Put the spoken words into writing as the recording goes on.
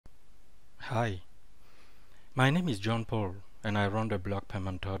Hi, my name is John Paul and I run the blog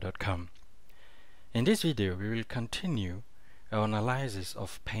paymentor.com. In this video, we will continue our analysis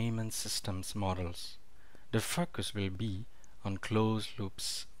of payment systems models. The focus will be on closed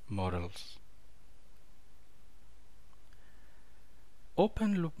loops models.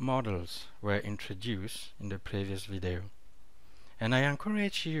 Open loop models were introduced in the previous video, and I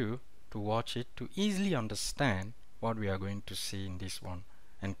encourage you to watch it to easily understand what we are going to see in this one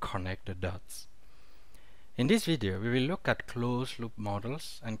and connect the dots. In this video, we will look at closed loop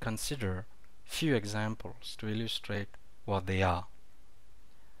models and consider few examples to illustrate what they are.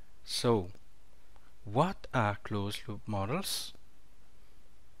 So, what are closed loop models?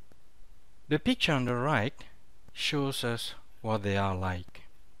 The picture on the right shows us what they are like.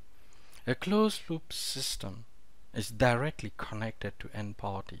 A closed loop system is directly connected to end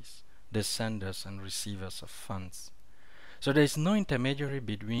parties, the senders and receivers of funds. So there is no intermediary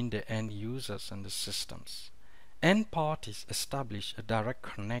between the end users and the systems. End parties establish a direct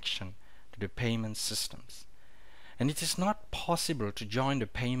connection to the payment systems, and it is not possible to join the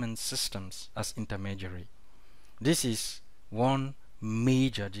payment systems as intermediary. This is one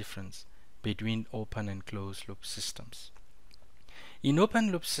major difference between open and closed loop systems. In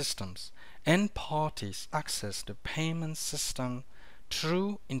open loop systems, end parties access the payment system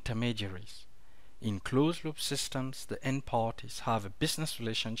through intermediaries. In closed loop systems, the end parties have a business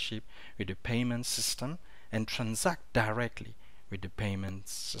relationship with the payment system and transact directly with the payment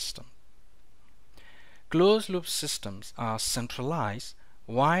system. Closed loop systems are centralized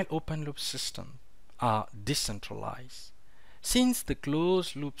while open loop systems are decentralized. Since the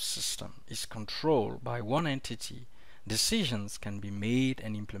closed loop system is controlled by one entity, decisions can be made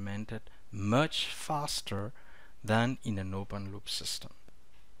and implemented much faster than in an open loop system.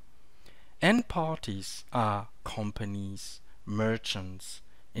 End parties are companies, merchants,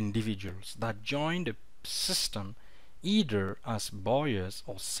 individuals that join the system either as buyers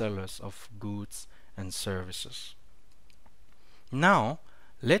or sellers of goods and services. Now,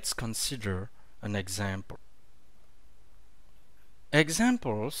 let's consider an example.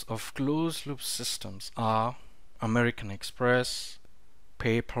 Examples of closed loop systems are American Express,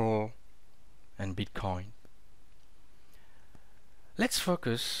 PayPal, and Bitcoin. Let's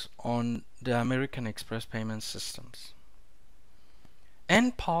focus on the American Express payment systems.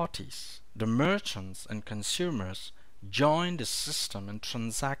 End parties, the merchants and consumers, join the system and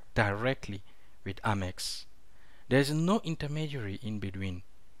transact directly with Amex. There is no intermediary in between.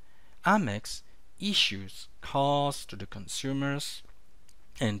 Amex issues cards to the consumers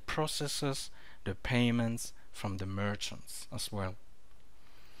and processes the payments from the merchants as well.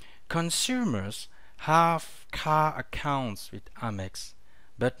 Consumers have car accounts with Amex,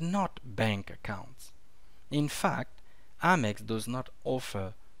 but not bank accounts. In fact, Amex does not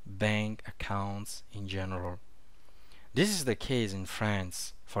offer bank accounts in general. This is the case in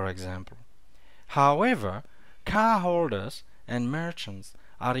France, for example. However, car holders and merchants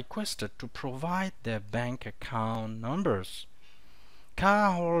are requested to provide their bank account numbers.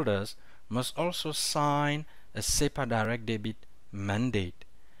 Car holders must also sign a SEPA direct debit mandate.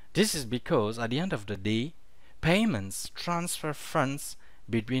 This is because at the end of the day, payments transfer funds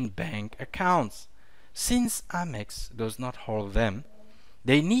between bank accounts. Since Amex does not hold them,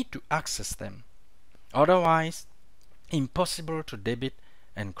 they need to access them. Otherwise, impossible to debit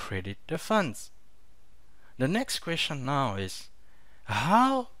and credit the funds. The next question now is,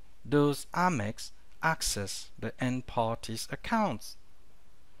 how does Amex access the end parties' accounts?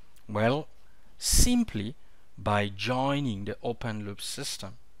 Well, simply by joining the open loop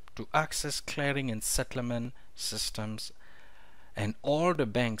system to access clearing and settlement systems and all the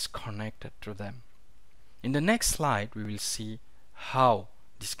banks connected to them. In the next slide, we will see how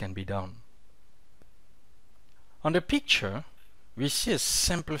this can be done. On the picture, we see a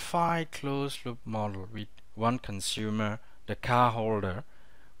simplified closed loop model with one consumer, the car holder,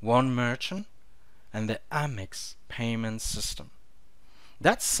 one merchant, and the Amex payment system.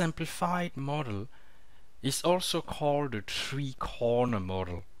 That simplified model is also called the three-corner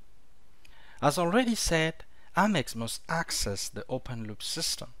model. As already said, Amex must access the open loop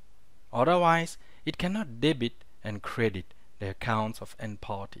system. Otherwise, it cannot debit and credit the accounts of end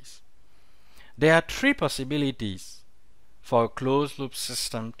parties. There are three possibilities for a closed loop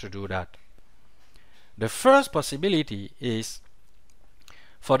system to do that. The first possibility is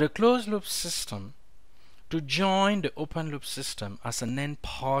for the closed loop system to join the open loop system as an end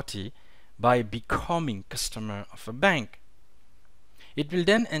party by becoming customer of a bank. It will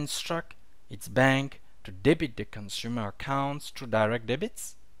then instruct its bank to debit the consumer accounts through direct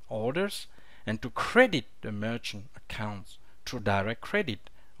debits, orders, and to credit the merchant accounts through direct credit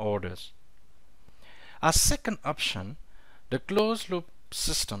orders. As second option, the closed loop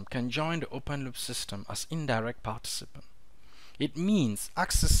system can join the open loop system as indirect participant. It means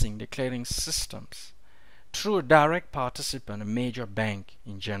accessing the clearing systems through a direct participant, a major bank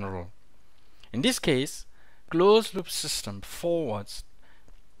in general. In this case, closed loop system forwards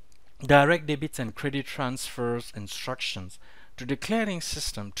direct debits and credit transfers instructions to the clearing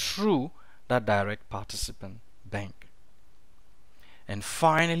system through that direct participant bank. And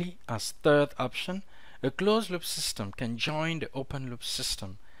finally, as third option, a closed loop system can join the open loop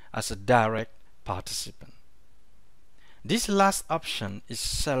system as a direct participant. This last option is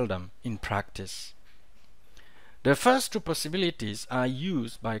seldom in practice. The first two possibilities are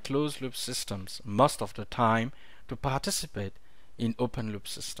used by closed loop systems most of the time to participate in open loop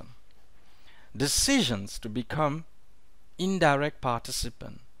system. Decisions to become indirect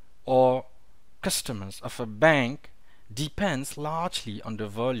participant or customers of a bank depends largely on the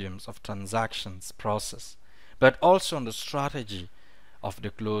volumes of transactions processed, but also on the strategy of the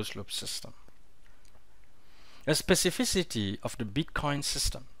closed loop system. A specificity of the Bitcoin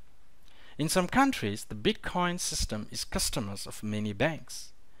system. In some countries, the Bitcoin system is customers of many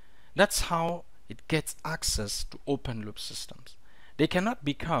banks. That's how it gets access to open loop systems. They cannot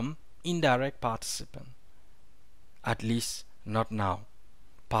become indirect participant, at least not now,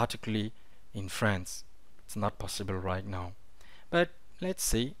 particularly in France. It's not possible right now. But let's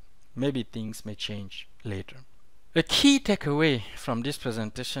see, maybe things may change later. A key takeaway from this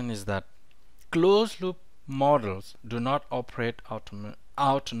presentation is that closed loop models do not operate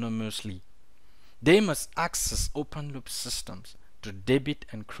autonomously. They must access open loop systems to debit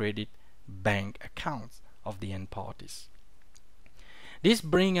and credit bank accounts of the end parties. This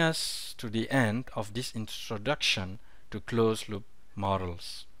brings us to the end of this introduction to closed loop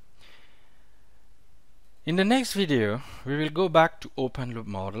models. In the next video, we will go back to open loop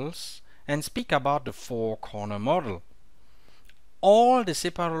models and speak about the four-corner model. All the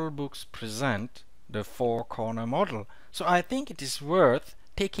separable books present the four-corner model, so I think it is worth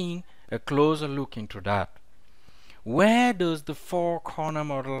taking a closer look into that. Where does the four-corner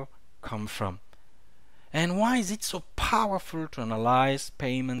model come from? And why is it so powerful to analyze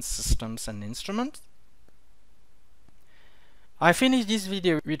payment systems and instruments? I finished this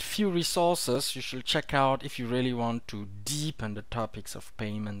video with few resources you should check out if you really want to deepen the topics of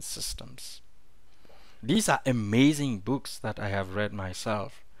payment systems. These are amazing books that I have read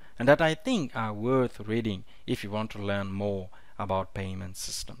myself and that I think are worth reading if you want to learn more about payment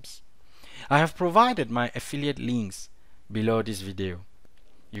systems. I have provided my affiliate links below this video.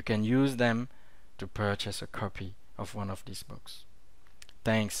 You can use them to purchase a copy of one of these books.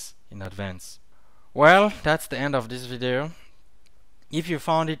 Thanks in advance. Well, that's the end of this video. If you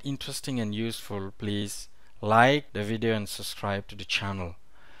found it interesting and useful, please like the video and subscribe to the channel.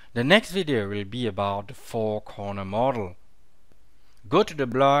 The next video will be about the four-corner model. Go to the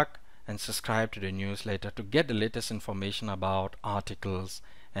blog and subscribe to the newsletter to get the latest information about articles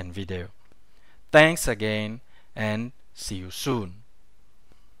and video. Thanks again and see you soon.